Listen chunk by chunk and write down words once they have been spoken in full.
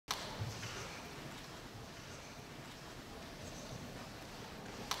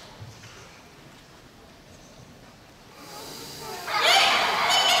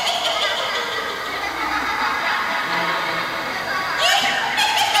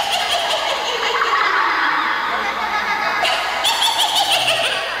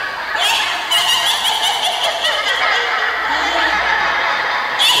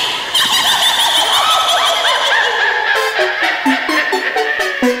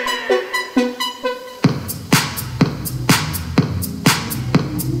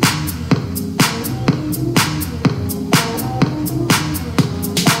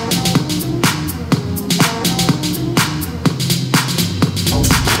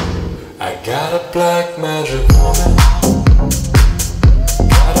I got a black magic woman.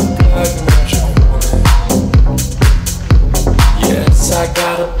 Got a black magic woman. Yes, I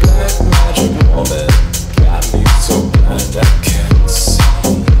got a black magic woman. Got me so blind I can't see.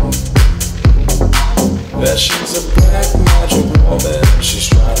 That she's a black magic woman. She's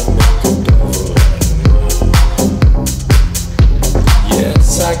trying to make a devil out of me.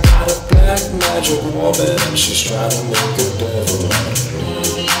 Yes, I got a black magic woman. She's trying to make a devil out of me.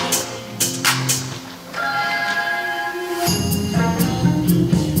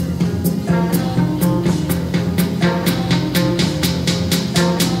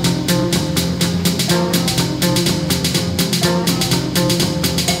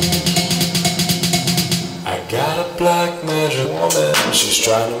 Black magic woman, she's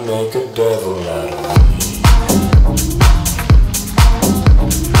trying to make a devil out of me.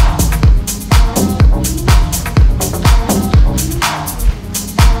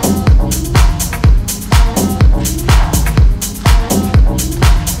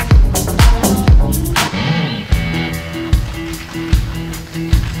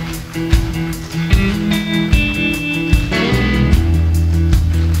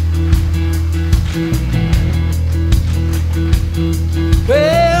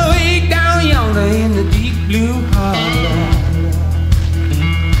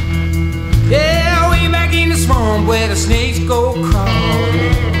 Where the snakes go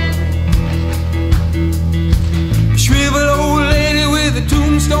crawling, shriveled old lady with a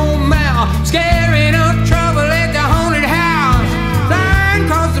tombstone mouth, scaring up trouble at the haunted house. Flying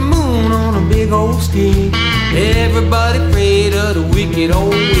across the moon on a big old stick, everybody afraid of the wicked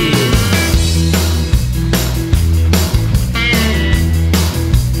old witch.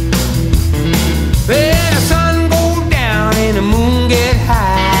 Well, the sun goes down and the moon get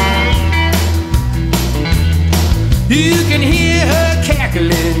high. You can hear her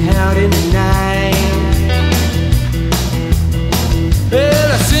cackling out in the night. Well,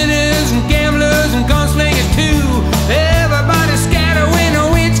 the sinners and gamblers and gunslingers too, everybody scatter when the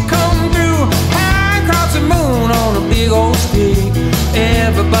witch come through. High across the moon on a big old stick,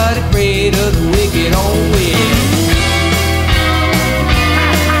 everybody afraid of the wicked old witch.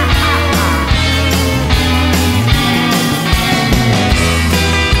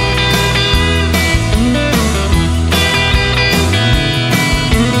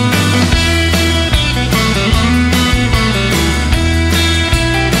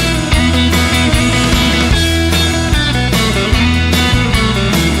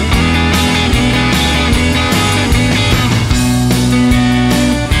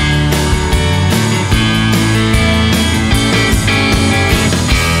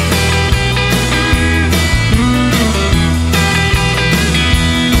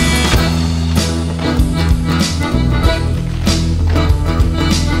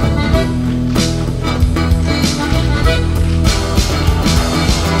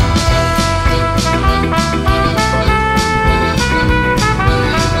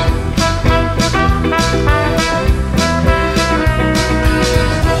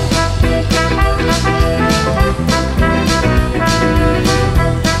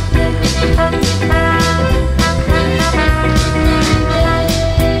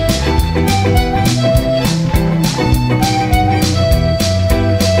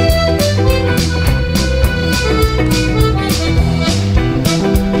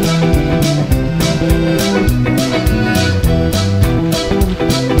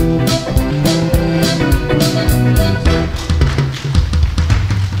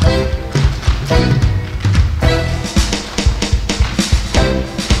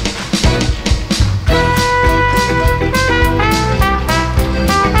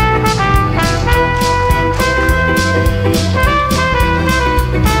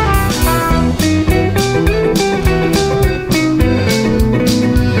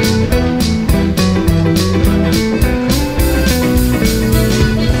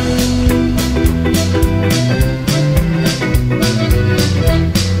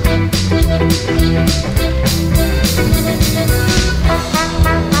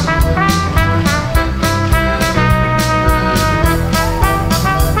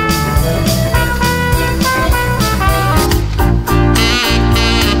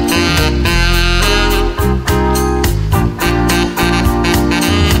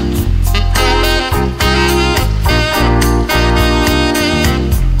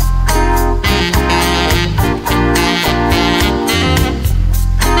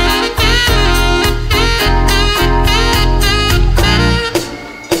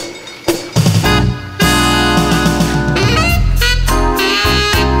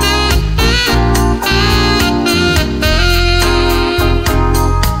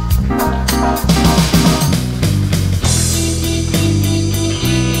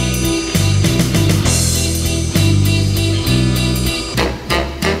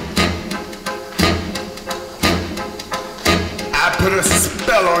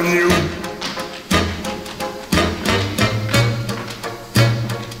 on you.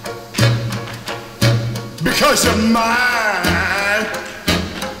 Because you're mine.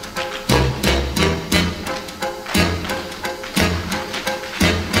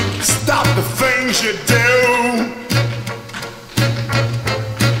 Stop the things you do.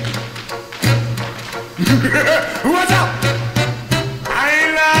 What's up? I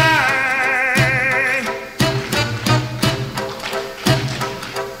ain't lying.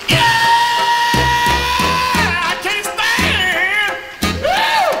 Yeah, I can't stand.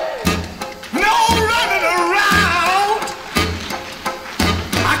 Woo! No running around.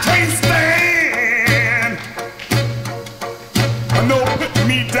 I can't stand. No putting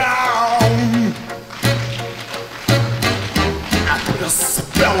me down. I put a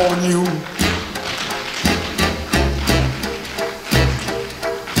spell on you.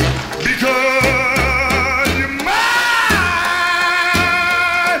 Because you're mine.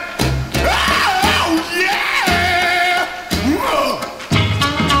 Oh, yeah. Whoa.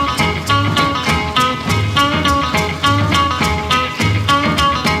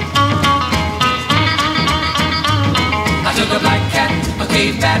 I took a black cat, a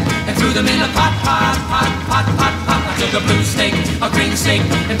cave bat, and threw them in a pot. I took a blue snake, a green snake,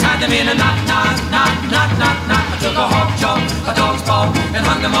 and tied them in a knot. I took a hawk jaw, a dog's paw, and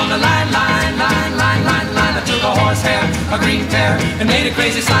hung them on the line. I took a horsehair, a green pear, and made a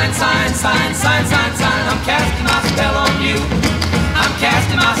crazy sign. I'm casting my spell on you. I'm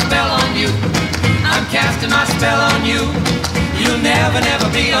casting my spell on you. I'm casting my spell on you. You'll never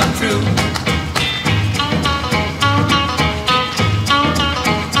be untrue.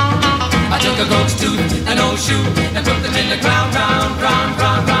 I took a goat's tooth, an old shoe, and put them in the ground.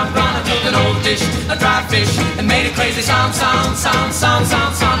 I took an old dish, a dry fish, and made a crazy sound. I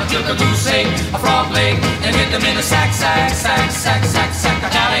took a goose egg, a frog leg, and hid them in a sack. I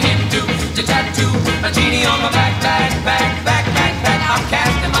got a Hindu to tattoo, a genie on my back. I'm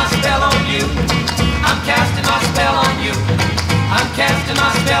casting my spell on you. I'm casting my spell on you. I'm casting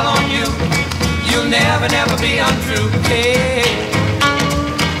my spell on you. You'll never be untrue. Hey.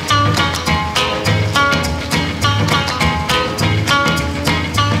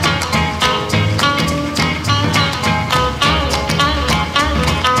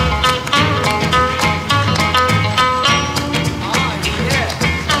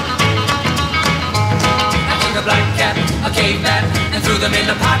 Cave bat and threw them in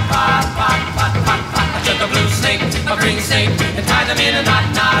the pot. I took a blue snake, a green snake, and tied them in a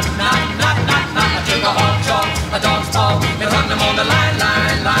knot. I took a hawk jaw, a dog's paw, and hung them on the line.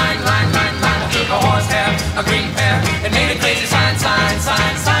 I took a horsehair, a green pear, and made a crazy sign. I'm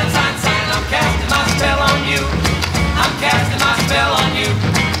casting my spell on you. I'm casting my spell on you.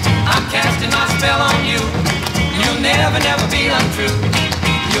 I'm casting my spell on you. You'll never be untrue.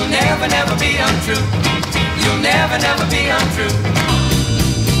 You'll never be untrue. You'll never be untrue.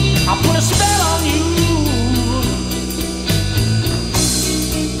 I'll put a spell on you.